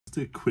Just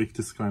a quick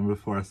disclaimer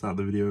before I start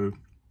the video.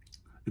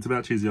 It's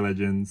about Choose Your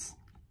Legends.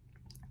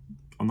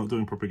 I'm not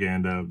doing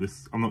propaganda.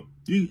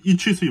 You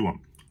choose who you want.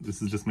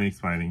 This is just me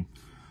explaining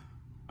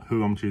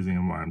who I'm choosing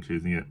and why I'm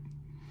choosing it.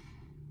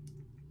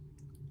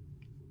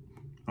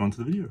 On to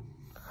the video.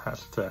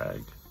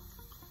 Hashtag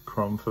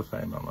Crom for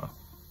Fame Mama.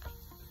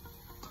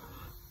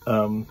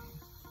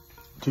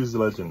 Choose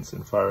Your Legends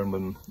in Fire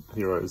Emblem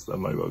Heroes, the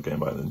mobile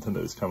game by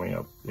Nintendo, is coming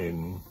up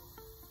in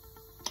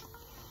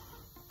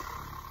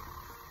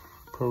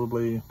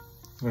probably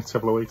the next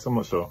couple of weeks, I'm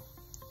not sure.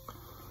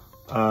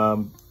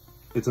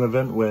 It's an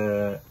event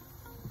where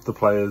the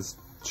players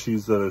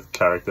choose their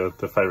character,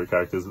 their favourite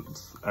characters,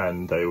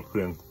 and they will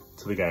put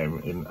into the game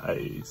in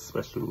a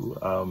special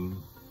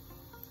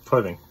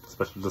clothing.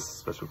 Just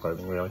special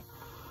clothing, really.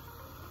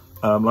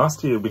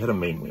 Last year we had a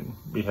meme win.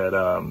 We had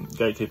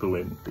Gatekeeper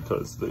win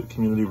because the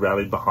community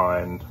rallied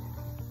behind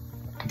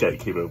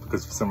Gatekeeper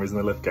because for some reason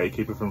they left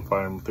Gatekeeper from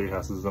Fire Emblem Three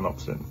Houses as an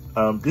option.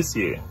 This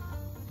year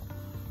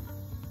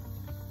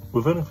we're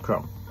voting for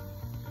Crom.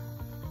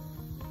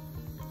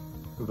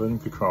 We're voting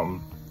for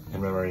Crom in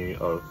memory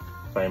of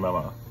Fame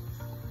Mama.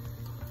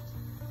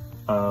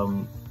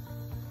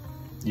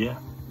 Yeah,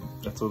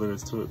 that's all there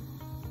is to it.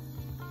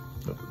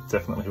 That's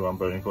definitely who I'm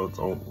voting for. It's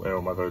all where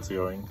all my votes are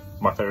going.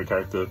 My favourite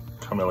character,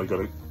 Carmela,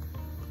 got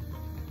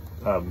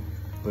a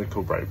they're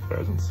called Brave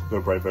versions. Got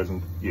a Brave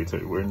version year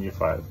 2. We're in year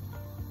 5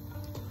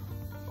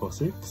 or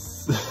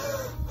 6.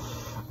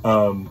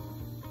 But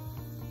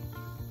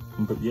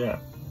yeah,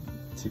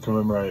 to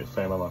commemorate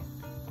Fame Mama.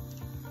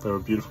 They were a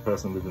beautiful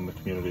person within the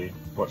community.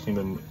 Watching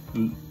them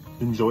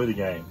enjoy the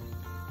game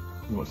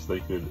as much as they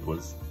could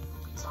was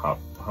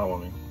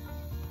heartwarming.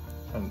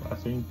 And I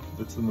think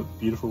it's a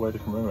beautiful way to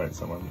commemorate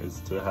someone, is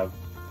to have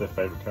their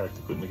favourite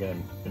character put in the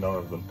game in honour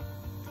of them.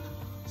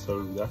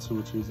 So that's who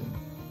we're choosing.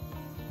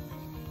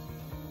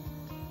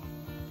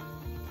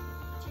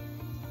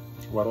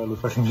 Why do I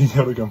look like I'm being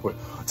held at gunpoint?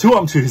 It's who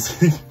I'm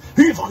choosing!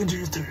 Who you fucking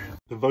choose to?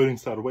 The voting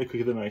started way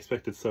quicker than I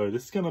expected, so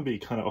this is going to be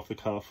kind of off the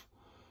cuff.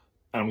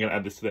 And I'm going to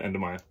add this to the end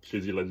of my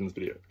Choose Your Legends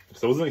video.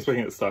 So I wasn't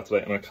expecting it to start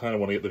today, and I kind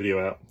of want to get the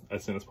video out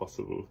as soon as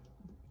possible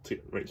to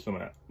reach them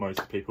at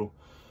most people.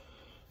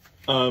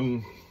 I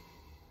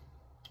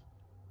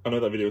know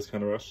that video was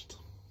kind of rushed.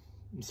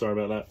 I'm sorry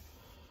about that.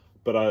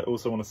 But I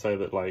also want to say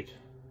that, like,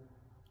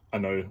 I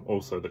know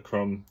also that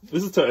Crom...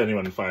 This is to anyone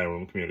in the Fire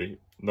Emblem community.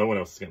 No one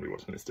else is going to be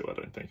watching this still, I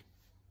don't think.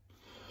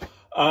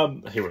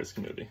 Heroes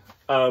community.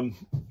 I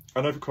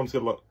know Crom's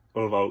got a lot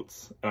of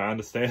votes, and I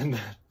understand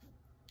that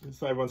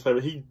it's not everyone's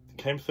favourite. He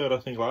came 3rd, I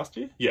think, last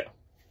year? Yeah.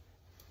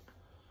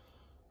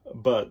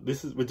 But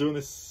we're doing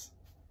this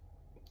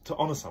to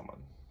honour someone.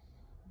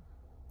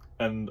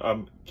 And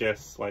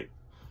guess, like,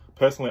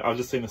 personally, I've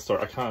just seen a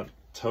story. I can't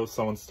tell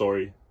someone's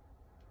story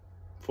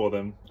for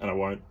them, and I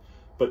won't.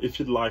 But if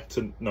you'd like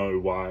to know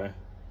why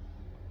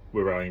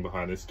we're rallying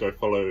behind this, go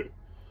follow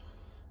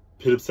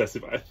Pit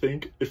Obsessive, I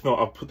think. If not,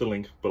 I'll put the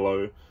link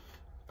below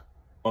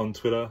on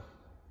Twitter,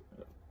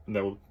 and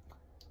they'll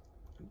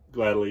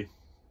gladly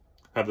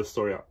have the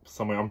story up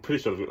somewhere. I'm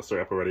pretty sure they've got the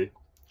story up already.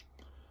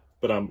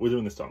 But we're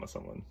doing this to honour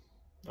someone.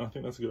 I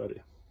think that's a good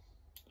idea.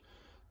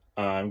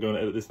 I'm going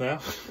to edit this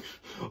now.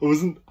 I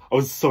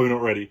was so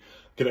not ready. I'm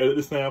going to edit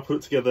this now, put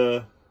it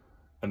together,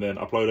 and then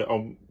upload it.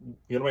 I'm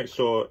going to make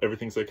sure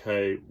everything's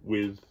okay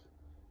with...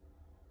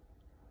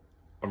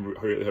 I'm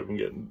really hoping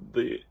getting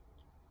the...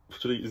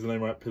 Should I use the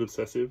name right? Pit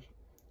Obsessive.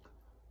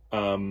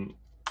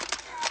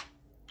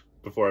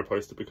 Before I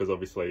post it, because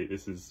obviously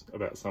this is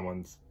about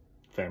someone's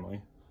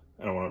family.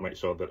 And I want to make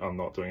sure that I'm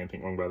not doing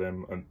anything wrong by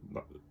them.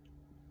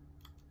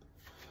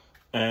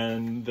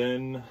 And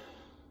then...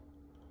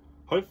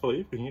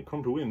 hopefully we can get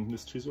Crom to win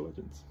this Choose Your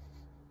Legends.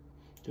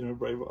 You know,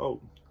 Brave.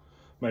 Oh,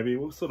 maybe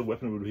what sort of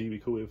weapon would he be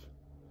cool with?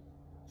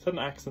 He's had an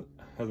axe,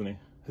 hasn't he?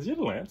 Has he had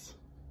a lance?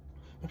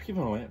 Maybe give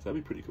him a lance.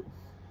 That'd be pretty cool.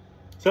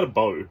 He's had a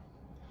bow.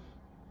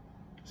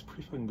 He's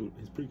pretty fucking good.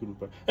 He's pretty good with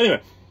bow.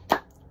 Anyway,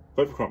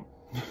 vote for Crom.